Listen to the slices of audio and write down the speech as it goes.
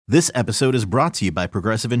This episode is brought to you by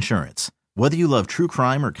Progressive Insurance. Whether you love true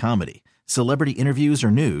crime or comedy, celebrity interviews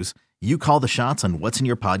or news, you call the shots on what's in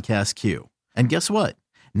your podcast queue. And guess what?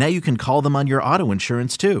 Now you can call them on your auto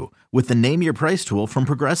insurance too with the Name Your Price tool from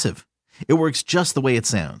Progressive. It works just the way it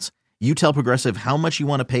sounds. You tell Progressive how much you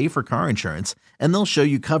want to pay for car insurance, and they'll show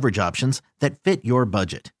you coverage options that fit your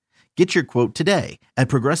budget. Get your quote today at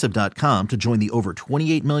Progressive.com to join the over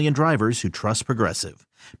 28 million drivers who trust Progressive.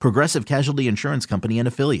 Progressive Casualty Insurance Company and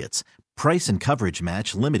Affiliates. Price and coverage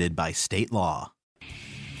match limited by state law.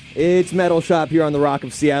 It's Metal Shop here on the Rock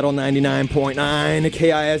of Seattle 99.9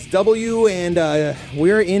 KISW, and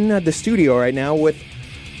we're in the studio right now with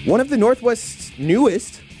one of the Northwest's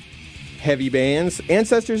newest heavy bands,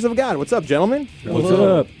 Ancestors of God. What's up, gentlemen? What's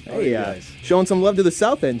up? Hey, showing some love to the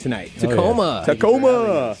South End tonight. Tacoma.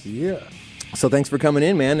 Tacoma. Yeah. So thanks for coming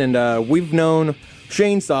in, man. And we've known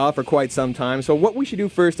Shane Saw for quite some time. So what we should do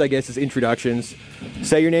first, I guess, is introductions.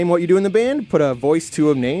 Say your name, what you do in the band, put a voice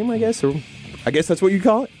to a name, I guess, or I guess that's what you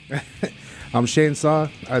call it. I'm Shane Saw.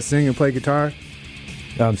 I sing and play guitar.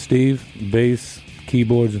 I'm Steve, bass,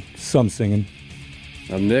 keyboards, some singing.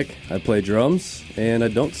 I'm Nick. I play drums, and I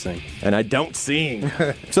don't sing. And I don't sing.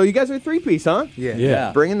 So you guys are a three-piece, huh?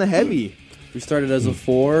 Yeah. Bringing the heavy. We started as a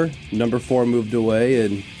 4. Number 4 moved away,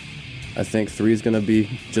 and I think 3 is going to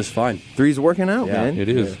be just fine. 3's working out, Yeah, man. It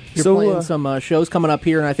is. You're So, playing some shows coming up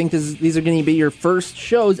here, and I think these are going to be your first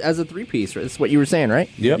shows as a three-piece. That's what you were saying, right?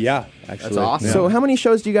 Yep. Yeah, actually. That's awesome. So how many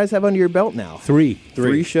shows do you guys have under your belt now? 3.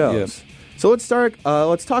 3 shows. Yes. So let's start.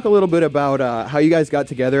 Let's talk a little bit about how you guys got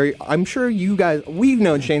together. I'm sure we've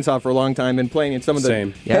known Shane Saw for a long time, been playing in some of the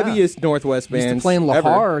Same. heaviest Northwest We used bands to play in ever.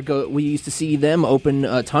 Lahar. We used to see them open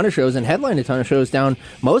a ton of shows and headline a ton of shows down.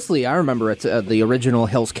 Mostly, I remember at the original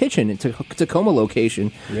Hell's Kitchen in Tacoma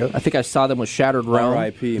location. Yep. I think I saw them with Shattered Realm.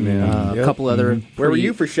 R.I.P., man. A couple other Where were pretty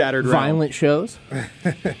you for Shattered Realm? violent shows.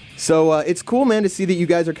 So it's cool, man, to see that you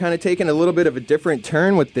guys are kind of taking a little bit of a different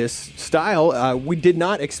turn with this style. We did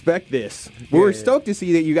not expect this. We were stoked to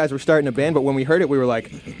see that you guys were starting a band, but when we heard it, we were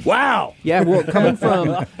like, wow! Yeah, well, coming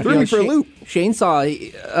from Threw me for a loop. Shane Saw,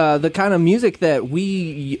 the kind of music that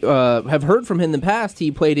we have heard from him in the past.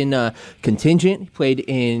 He played in Contingent. He played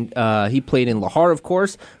in Lahar, of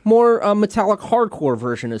course. More metallic hardcore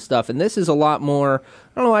version of stuff, and this is a lot more.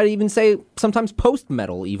 I don't know. I'd even say sometimes post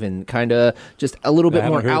metal, even kind of just a little bit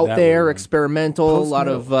more haven't heard out that there, one. experimental. A lot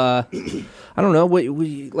of I don't know.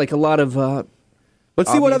 We like a lot of. Let's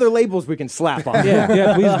see what other labels we can slap on.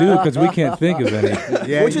 Yeah, please do, because we can't think of any.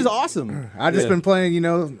 Yeah. Which is awesome. I've just been playing,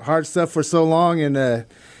 hard stuff for so long, and,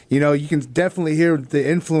 you can definitely hear the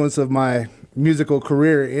influence of my musical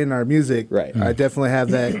career in our music. Right. I definitely have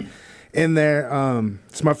that in there.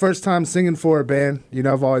 It's my first time singing for a band.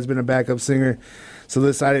 I've always been a backup singer, so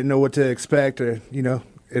I didn't know what to expect, or,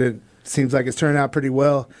 it seems like it's turned out pretty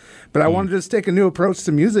well. But I wanted to just take a new approach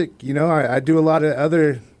to music. I do a lot of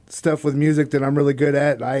other stuff with music that I'm really good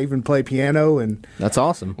at. I even play piano, and That's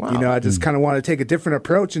awesome. I just kind of want to take a different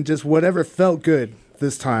approach and just whatever felt good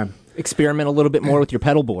this time. Experiment a little bit more with your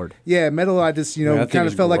pedal board. Yeah, metal, I just, I think kind of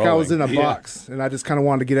it's felt like I was in growing. a box, and I just kind of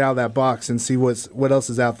wanted to get out of that box and see what else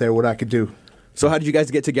is out there, what I could do. So how did you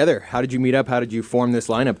guys get together? How did you meet up? How did you form this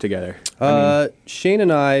lineup together? Shane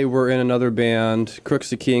and I were in another band,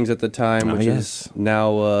 Crooks of Kings at the time, which yes. has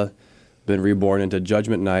now been reborn into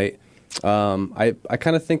Judgment Night. I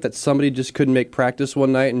kind of think that somebody just couldn't make practice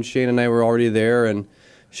one night, and Shane and I were already there, and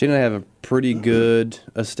Shane and I have a pretty good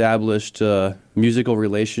established musical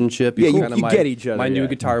relationship. Yeah, He's you kinda get each other, My new yeah.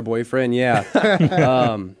 guitar boyfriend, yeah.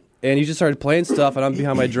 And he just started playing stuff, and I'm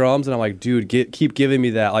behind my drums, and I'm like, dude, keep giving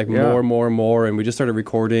me that, like more. And we just started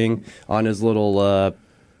recording on his little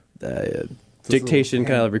dictation,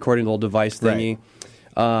 kind of recording little device thingy.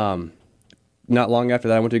 Not long after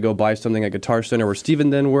that, I went to go buy something at Guitar Center where Steven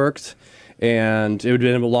then worked. And it had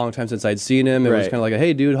been a long time since I'd seen him. It was kind of like a,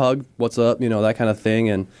 hey, dude, hug, what's up, that kind of thing.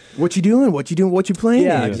 And What you doing? What you playing?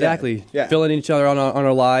 yeah, exactly. Yeah. Filling each other on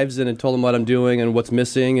our lives, and I told him what I'm doing and what's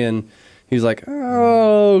missing, and he's like,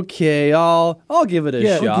 okay, I'll give it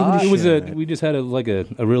a shot. It was we just had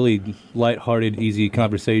a really lighthearted, easy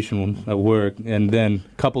conversation at work, and then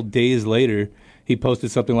a couple days later, he posted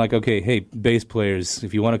something like, okay, hey, bass players,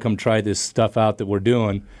 if you want to come try this stuff out that we're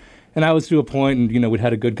doing. And I was to a point, and, we'd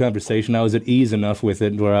had a good conversation. I was at ease enough with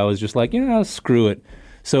it where I was just like, screw it.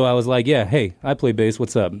 So I was like, yeah, hey, I play bass,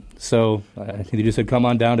 what's up? So he just said, come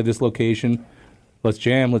on down to this location. Let's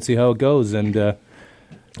jam, let's see how it goes. And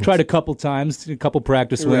tried a couple times, a couple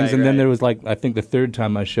practice wins, and then there was I think the third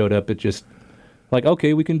time I showed up, it just like,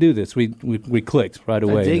 okay, we can do this. We clicked right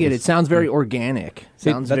away. I dig it. was- It sounds very organic.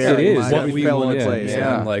 Sounds that's very it is. much- What we fell in yeah. place.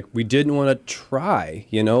 Yeah. And, like, we didn't want to try,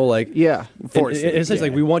 you know, like Yeah. it's just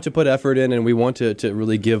like we want to put effort in, and we want to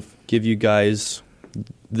really give you guys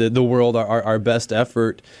the world our best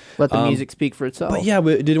effort. Let the music speak for itself. But yeah,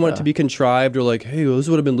 we didn't want it to be contrived or like, hey, well, this is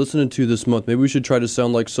what I've been listening to this month. Maybe we should try to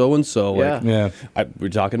sound like so and so. Yeah. Like, Yeah. we were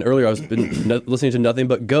talking earlier. I was been listening to nothing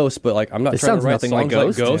but Ghost, but like I'm not It trying sounds to write nothing songs like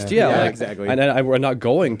like Ghost. Ghost. Yeah. Yeah, Yeah, like, exactly. And we're not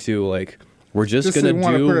going to like. We're just we gonna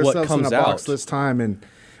want to do put what ourselves comes in a box out. this time, and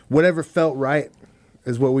whatever felt right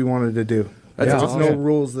is what we wanted to do. That's There's awesome. no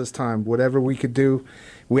rules this time. Whatever we could do.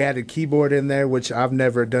 We added keyboard in there, which I've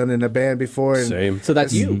never done in a band before. And Same. So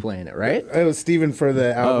that's you playing it, right? It was Steven for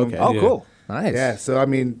the album. okay. Oh, Yeah. cool. Nice. Yeah, so I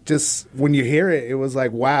mean, just when you hear it, it was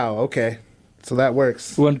like, wow, okay. So that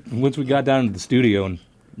works. Once we got down into the studio and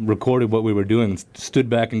recorded what we were doing, and stood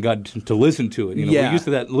back and got to listen to it. You know, Yeah. we're used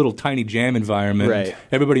to that little tiny jam environment. Right.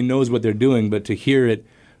 Everybody knows what they're doing, but to hear it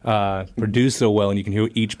produced so well, and you can hear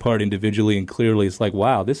each part individually and clearly, it's like,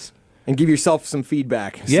 wow, this. And give yourself some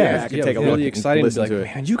feedback. Sit Yeah. back and Yeah, take a really look and exciting to be listen like, to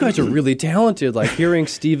it. man, you guys are really talented. Like hearing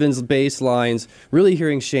Steven's bass lines, really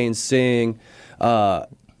hearing Shane sing.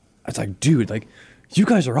 It's like, dude, like you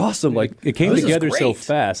guys are awesome. Like It came this is together so great.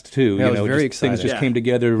 fast too. Yeah, I you was know, very just, things excited. just Yeah. came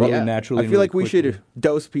together really Yeah. naturally. I and feel really like we quickly. should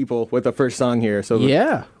dose people with the first song here. So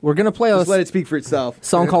Yeah. We're going to play a just let it speak for itself.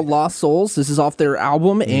 song called Lost Souls. This is off their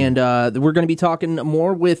album, and we're going to be talking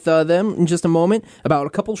more with them in just a moment about a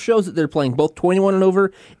couple shows that they're playing, both 21 and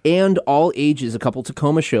over and all ages, a couple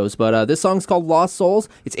Tacoma shows. But this song's called Lost Souls.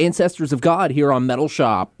 It's Ancestors of God here on Metal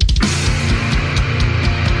Shop.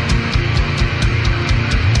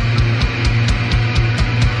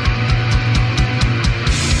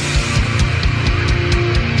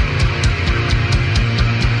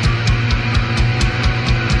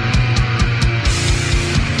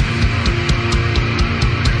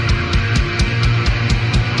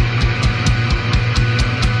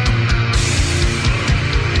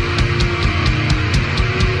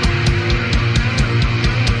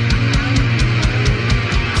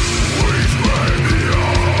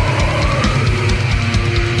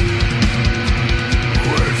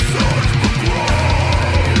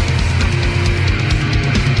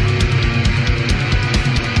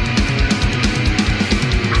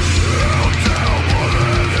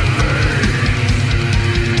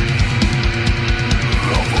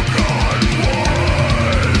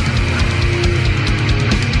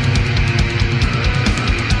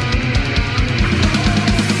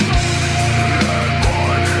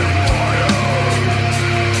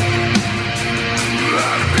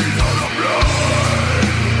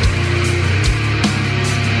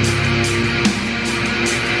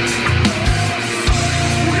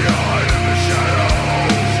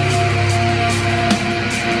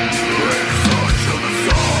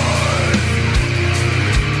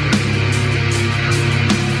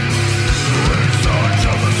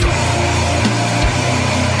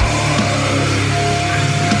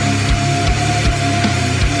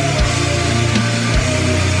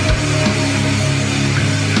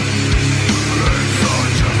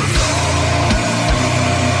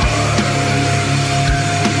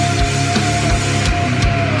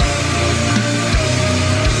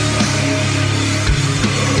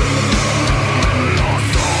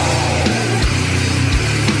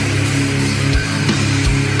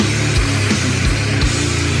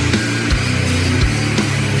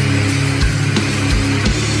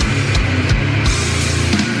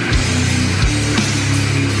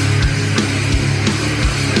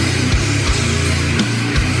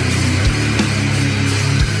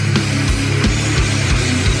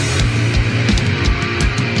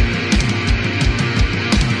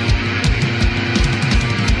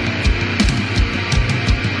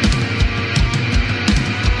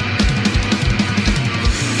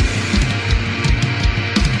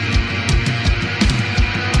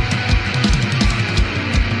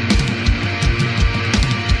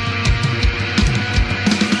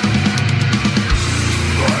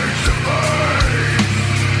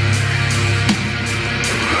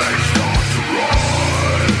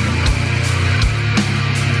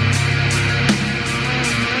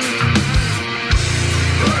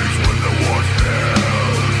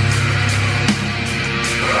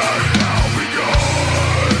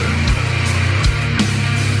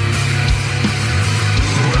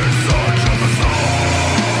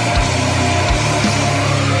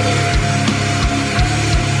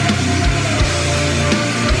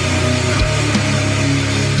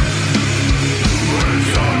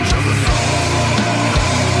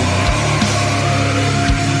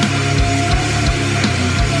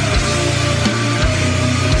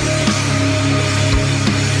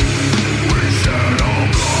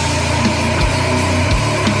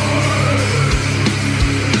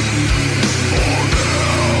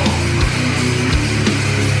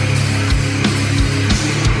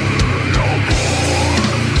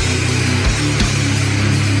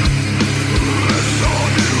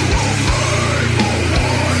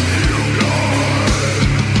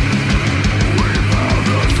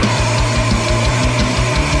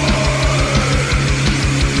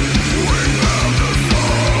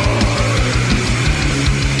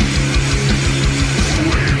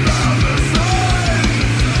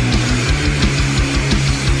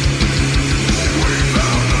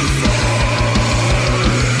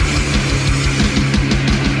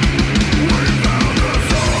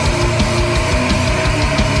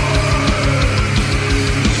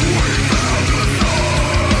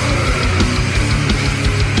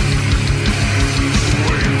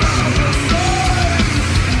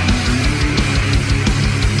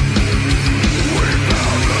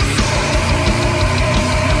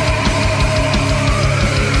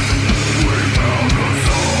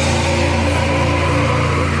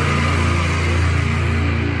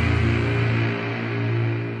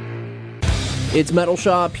 It's Metal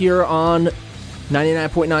Shop here on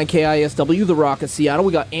 99.9 KISW, The Rock of Seattle.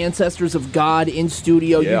 We got Ancestors of God in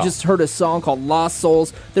studio. Yeah. You just heard a song called Lost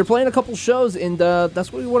Souls. They're playing a couple shows, and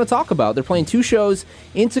that's what we want to talk about. They're playing 2 shows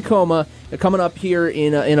in Tacoma. They're coming up here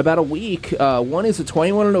in about a week. One is a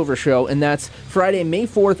 21 and over show, and that's Friday, May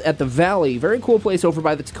 4th at the Valley. Very cool place over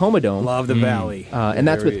by the Tacoma Dome. Love the Valley. And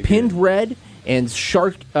that's with Pinned Red and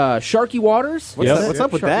Sharky Waters. What's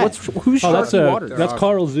up with that? Who's Sharky Oh, Waters? that's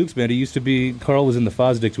Carl Zook's band. He used to be. Carl was in the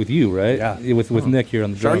Fosdicks with you, right? Yeah. With Nick here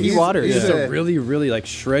on the drums. Sharky Waters. He's Yeah. a really, really like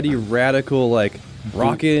shreddy, radical, like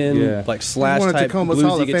rockin', like slash one of type Tacoma's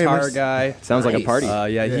Hall bluesy of guitar Famers. guy. Sounds like a Nice. party.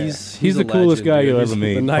 He's the a coolest legend, guy dude. you'll He's ever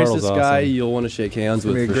meet. The Carl's nicest awesome. guy you'll want to shake hands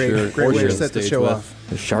with Be a for great, sure. great way Or to share set the stage show with. off.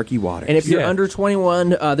 The Sharky Waters. And if you're Yeah. under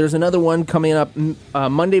 21, there's another one coming up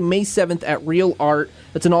Monday, May 7th at Real Art.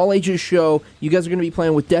 It's an all-ages show. You guys are going to be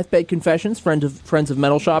playing with Deathbed Confessions, Friends of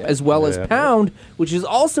Metal Shop, as well as Yeah. Pound, which is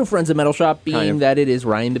also Friends of Metal Shop, being Kind of. that it is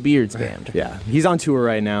Ryan the Beard's band. Yeah, he's on tour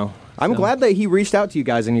right now. I'm glad that he reached out to you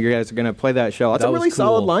guys and you guys are going to play that show. That's That a was really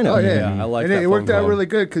solid cool. lineup. Oh, yeah. I like and that it worked phone out call. really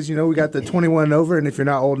good because, we got the 21 and over, and if you're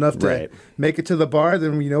not old enough to Right. make it to the bar,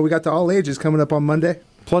 then, we got the all ages coming up on Monday.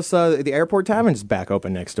 Plus, the Airport Tavern's back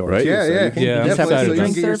open next door. Right. too, Yeah, so yeah. you can- Yeah, I'm Definitely. excited So you about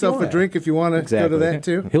can it. get yourself a Drinks drink if you want to Exactly. go to that,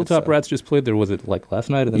 too. Hilltop Rats just played there. Was it like last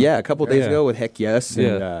night? Yeah, a couple days Yeah. ago with Heck Yes. And,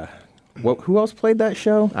 Yeah. who else played that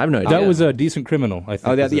show? I have no idea. That was a Decent Criminal, I think.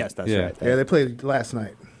 Oh, was it? yes, that's Yeah. right. Yeah, they played last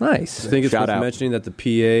night. nice. I think it's Shout worth out. mentioning that the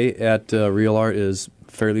PA at Real Art is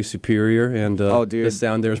fairly superior, and Oh, dude. the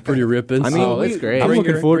sound there is pretty ripping. I mean, so it's great. I'm bring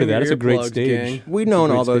looking your- forward to bring that. your It's a great earplugs, stage. gang. We've It's a known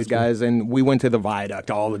great all those stage, too. guys, and we went to the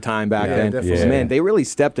Viaduct all the time back Yeah, then. definitely. Yeah. Man, they really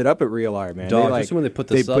stepped it up at Real Art, man. Dog, they, especially when they put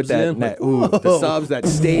the subs that, in, that- like, ooh, the subs, that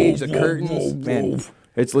stage, the curtains. Man,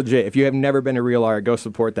 it's legit. If you have never been to Real Art, go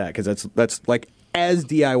support that because that's like as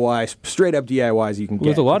DIY, straight up DIY as you can Well, get.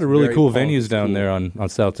 there's a lot of really Very cool polished, venues down cool. there on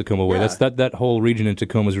South Tacoma Way. Yeah. That whole region in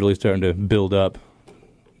Tacoma is really starting to build up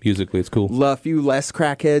musically. It's cool. A few less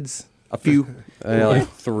crackheads, a few. Like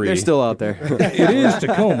 3. They're still out there. It is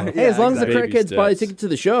Tacoma. Hey, as long as the exactly. crackheads Baby buy a steps. ticket to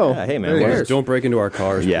the show. Yeah, hey, man, who we're- cares? Don't break into our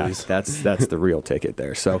cars, Yeah, please. that's the real ticket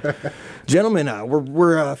there. So, gentlemen,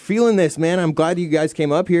 we're feeling this, man. I'm glad you guys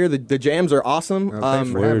came up here. The jams are awesome. thanks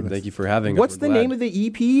for having us. Thank you for having us. What's We're the glad. name of the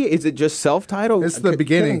EP? Is it just self-titled? It's the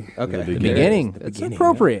beginning. Okay. The The beginning. That's beginning,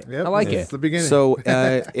 appropriate. Yep, I like it's it. the beginning. So,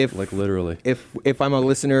 if Like literally. if I'm a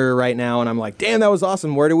listener right now and I'm like, damn, that was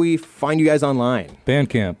awesome. Where do we find you guys online?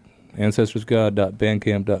 Bandcamp.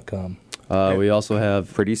 AncestorsGod.bandcamp.com. We also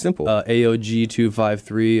have Pretty simple.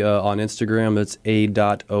 AOG253 on Instagram. That's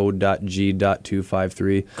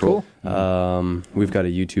A.O.G.253. Cool. We've got a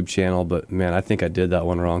YouTube channel, but man, I think I did that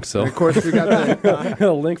one wrong. So of course, we got the,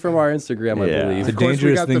 a link from our Instagram, I Yeah. believe. It's a of course,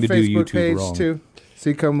 we dangerous got thing the to do Facebook YouTube page, wrong. too. So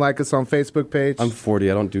you come like us on Facebook page. I'm 40.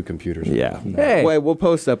 I don't do computers. yeah. Hey. Well, we'll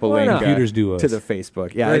post up a Why link not? Computers do to us. the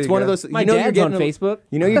Facebook. Yeah, There it's you one of go. those. My you're dad's on getting Facebook.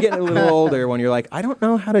 You know, you're getting a little older when you're like, I don't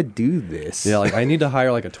know how to do this. Yeah, like I need to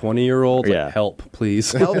hire like a 20-year-old. Yeah. Like, help,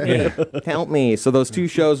 please. Help me. Help me. So those 2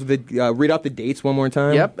 shows, read off the dates one more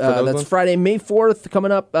time. Yep, for those that's ones? Friday, May 4th,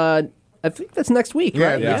 coming up. I think that's next week,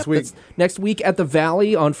 Yeah, right? next week. That's next week at the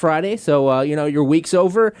Valley on Friday. So, your week's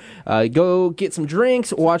over. Go get some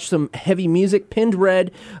drinks, watch some heavy music, Pinned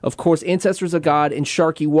Red, of course, Ancestors of God, and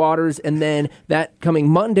Sharky Waters. And then that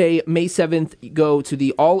coming Monday, May 7th, go to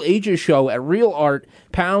the All Ages show at Real Art,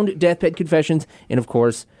 Pound, Deathbed Confessions, and, of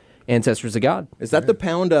course, Ancestors of God. Is that the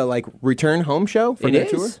Pound return home show for It their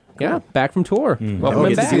is. tour? Yeah, back from tour. Welcome I'll him get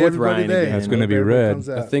to back. see it with everybody Ryan there. again. That's gonna be Everybody rad. comes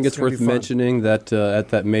out. I think it's gonna worth be fun. mentioning that at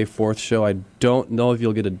that May 4th show, I don't know if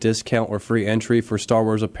you'll get a discount or free entry for Star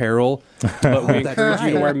Wars apparel, but we encourage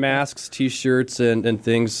you to wear masks, T-shirts, and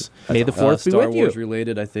things. May the 4th be Star with you. Wars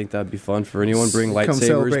related. I think that'd be fun for anyone. Bring Come lightsabers,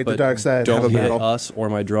 celebrate the but dark side. don't Have a hit battle. us or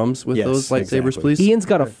my drums with Yes, those lightsabers, exactly. please. Ian's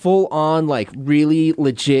got a full-on, really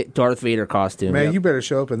legit Darth Vader costume. Man, you better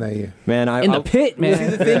show up in that year. Man, In the pit, man. See,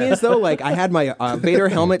 the thing is, though, I had my Vader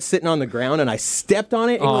helmet sitting on the ground, and I stepped on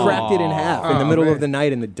it and cracked it in half in the middle man. of the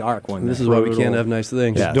night in the dark one This night. is why we can't have nice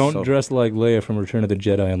things. Yeah. Don't so- dress like Leia from Return of the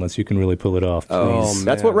Jedi unless you can really pull it off. Oh, Oh, that's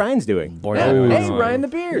man. what Ryan's doing. Boy, Yeah. oh, Hey, no. Ryan the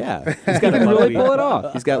Beard. Yeah, he's got can really pull it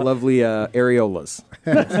off. He's got lovely areolas.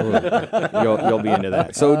 You'll be into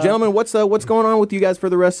that. So, gentlemen, what's going on with you guys for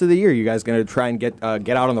the rest of the year? You guys going to try and get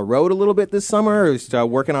out on the road a little bit this summer, or just,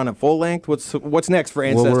 working on a full length? What's next for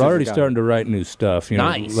Ancestors? Well, we're already of God? starting to write new stuff. You know,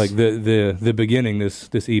 Nice. like the beginning. This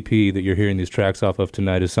EP EP that you're hearing these tracks off of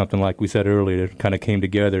tonight is something like we said earlier, it kind of came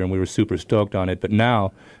together and we were super stoked on it. But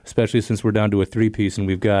now, especially since we're down to a 3-piece and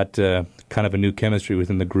we've got kind of a new chemistry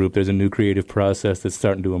within the group, there's a new creative process that's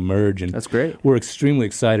starting to emerge. And That's great. We're extremely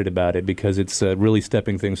excited about it because it's really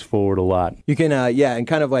stepping things forward a lot. You can, and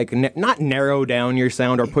kind of like not narrow down your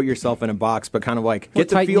sound or put yourself in a box, but kind of like get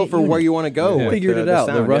the tighten feel it for in. where you want to go. We with figured the it out.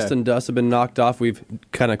 The sound, rust yeah. and dust have been knocked off. We've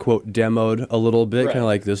kind of, quote, demoed a little bit, kind of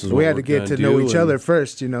like this is what We had we're to get gonna to know do, each and- other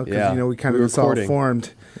first, because Yeah. we kind We of were just all recording.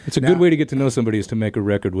 formed. It's a Now- good way to get to know somebody is to make a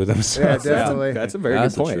record with them. So. Yeah, definitely. That's a very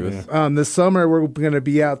That's good the point. truth. This summer, we're going to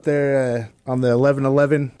be out there on the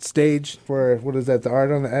 1111 stage for, what is that, the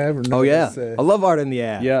Art on the Ave? Or no, Oh, yeah. it's, I love Art in the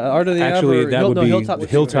Ave. Yeah, Art of the Actually, Ave, that would be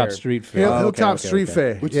Hilltop Street Fair. Hilltop okay, Street okay.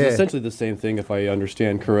 Fair. Which yeah. is essentially the same thing, if I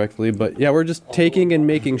understand correctly. But yeah, we're just taking and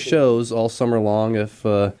making shows all summer long,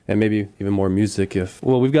 and maybe even more music. If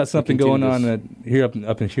Well, we've got something continue going this.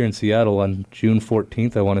 on here in Seattle on June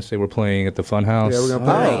 14th. I want to say we're playing at the Funhouse. Yeah, we're gonna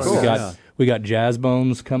play. Nice. Cool. Cool. We got Jazz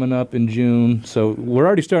Bones coming up in June, so we're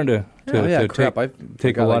already starting to Oh, yeah, to crap, I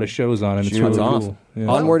take a forgot, lot like, of shows on, and it's June. really That's cool. awesome. Yeah.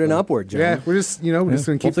 Onward and upward, John. Yeah, we're just, we're just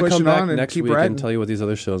going to we'll keep have to come pushing back on and next keep week riding. and tell you what these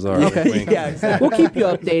other shows are. yeah, exactly. We'll keep you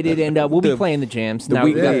updated, and we'll be playing the jams. Now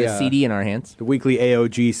we've got weekly, the CD in our hands. The weekly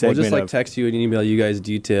AOG We'll segment. just like of, text you and email you guys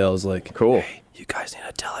details. Like, Cool. Hey, you guys need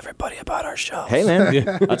to tell everybody about our show. Hey, man,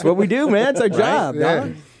 that's what we do, man. It's our job. Yeah.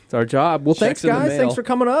 dog. It's our job. Well, thanks, Checks in the guys. mail. Thanks for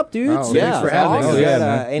coming up, dudes. Oh, Yeah, Thanks for having awesome. us. Yeah, Yeah,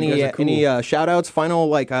 man. any You guys are cool. any shout outs,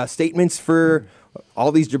 final statements for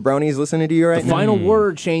all these jabronis listening to you right The now? final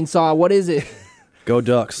word, Chainsaw. What is it? Go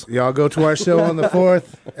Ducks. Y'all go to our show on the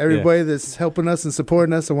 4th. Everybody that's helping us and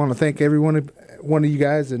supporting us, I want to thank every one of you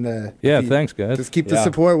guys. And Yeah, if you- thanks, guys. Just keep the Yeah.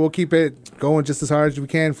 support. We'll keep it going just as hard as we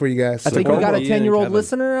can for you guys. I think we got a Ian and 10-year-old Kevin.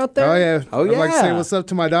 listener out there. Oh yeah. Oh, I'd like to say yeah. what's up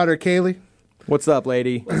to my daughter Kaylee. What's up,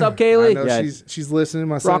 lady? What's up, I Kaylee? know Yeah. she's listening.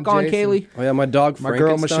 My son Rock on, Jason. Kaylee. Oh yeah, my dog My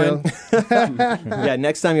girl Frankenstein. Michelle. Yeah,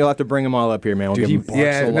 next time you'll have to bring them all up here, man. We'll Dude, he give 'em- barks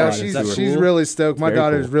Yeah, a no, lot. Is that she's cool? really stoked. My Very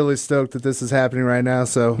daughter's cool. really stoked that this is happening right now.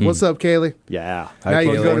 So what's up, Kaylee? yeah. Now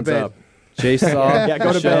you can go to What's bed. up? Jason, Yeah,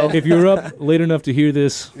 go to bed. If you're up late enough to hear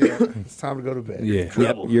this, It's time to go to bed. yeah.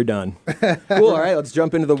 Yep, you're done. Cool. All right, let's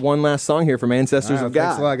jump into the one last song here from Ancestors of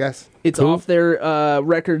Thanks God. a lot, guys. It's off their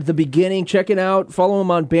record, The Beginning. Check it out. Follow them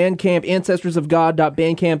on Bandcamp,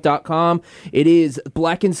 ancestorsofgod.bandcamp.com. It is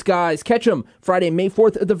Blackened Skies. Catch them Friday, May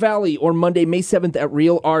 4th at the Valley or Monday, May 7th at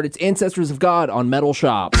Real Art. It's Ancestors of God on Metal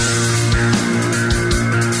Shop.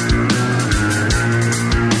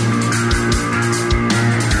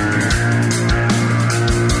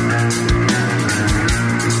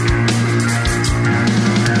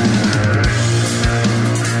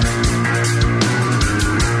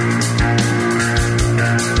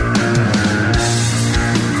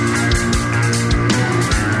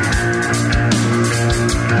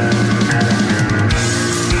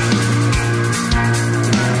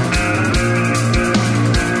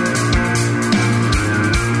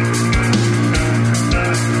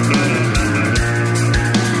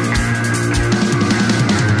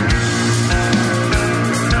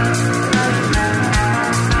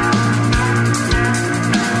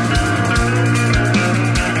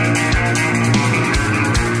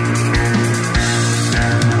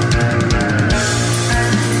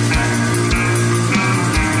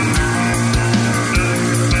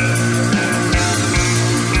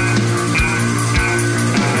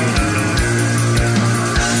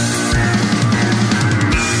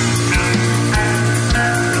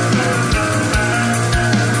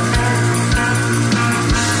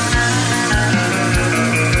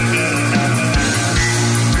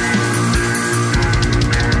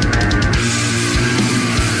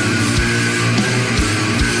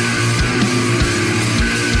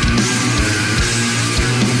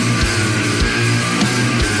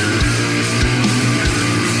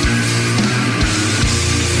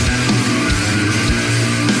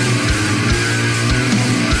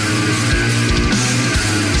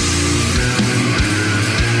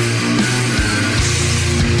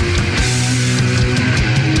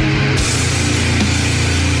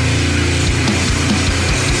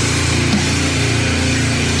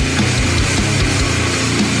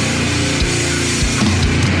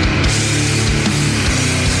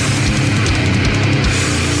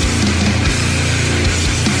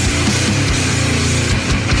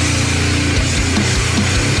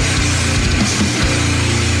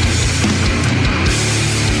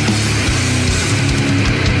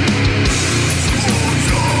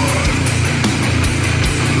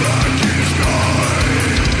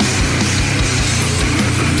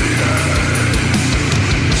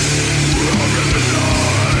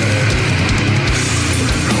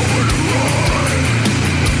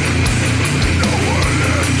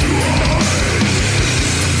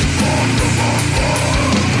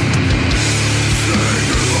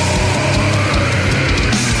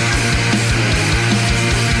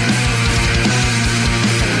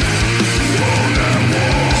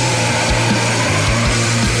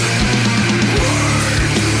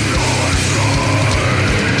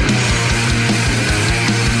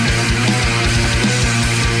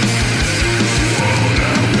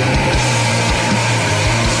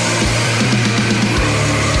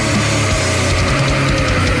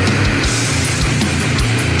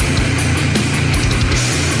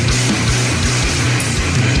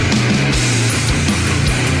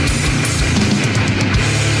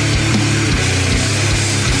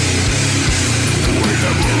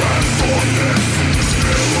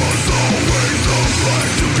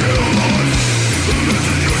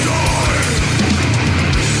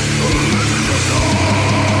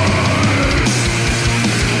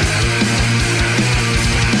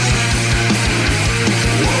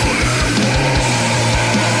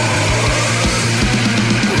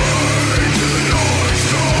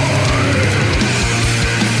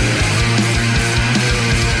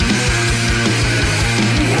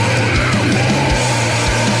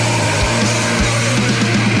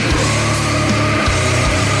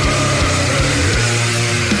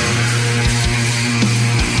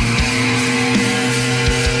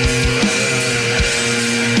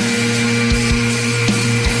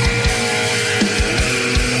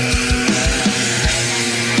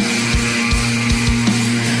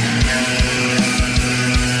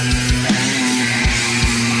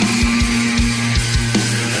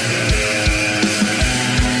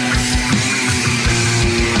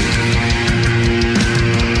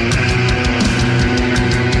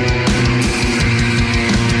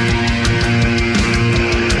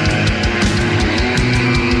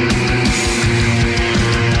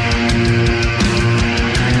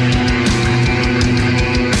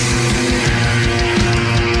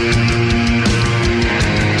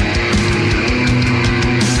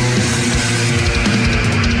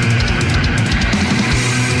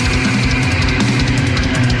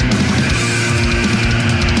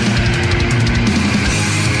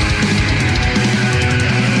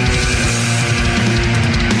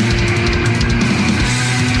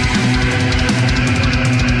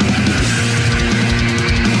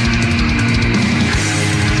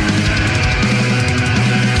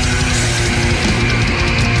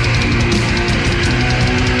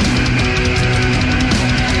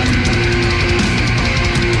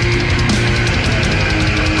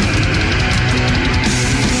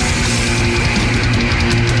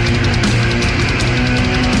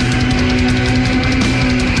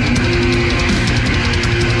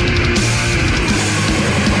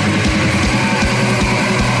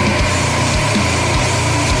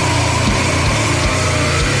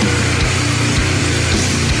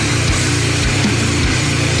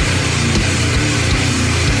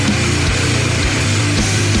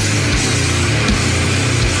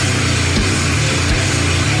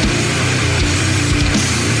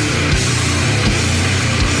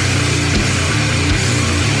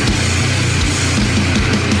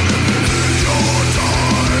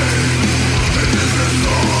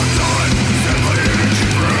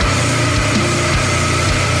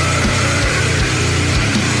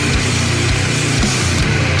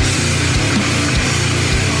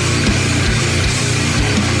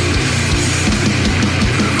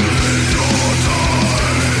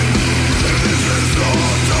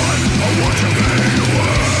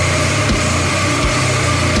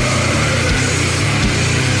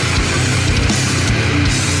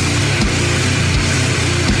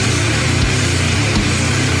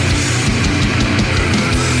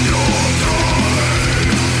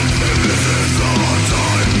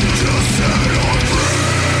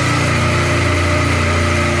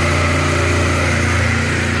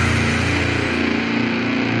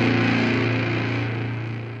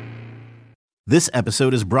 This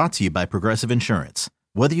episode is brought to you by Progressive Insurance.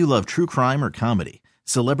 Whether you love true crime or comedy,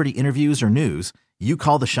 celebrity interviews or news, you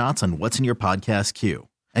call the shots on what's in your podcast queue.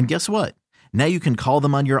 And guess what? Now you can call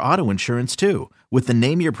them on your auto insurance too with the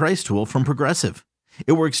Name Your Price tool from Progressive.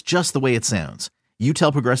 It works just the way it sounds. You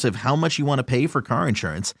tell Progressive how much you want to pay for car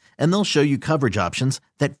insurance, and they'll show you coverage options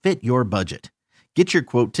that fit your budget. Get your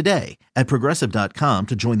quote today at Progressive.com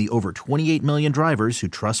to join the over 28 million drivers who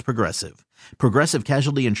trust Progressive. Progressive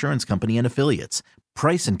Casualty Insurance Company and Affiliates.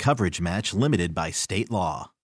 Price and coverage match limited by state law.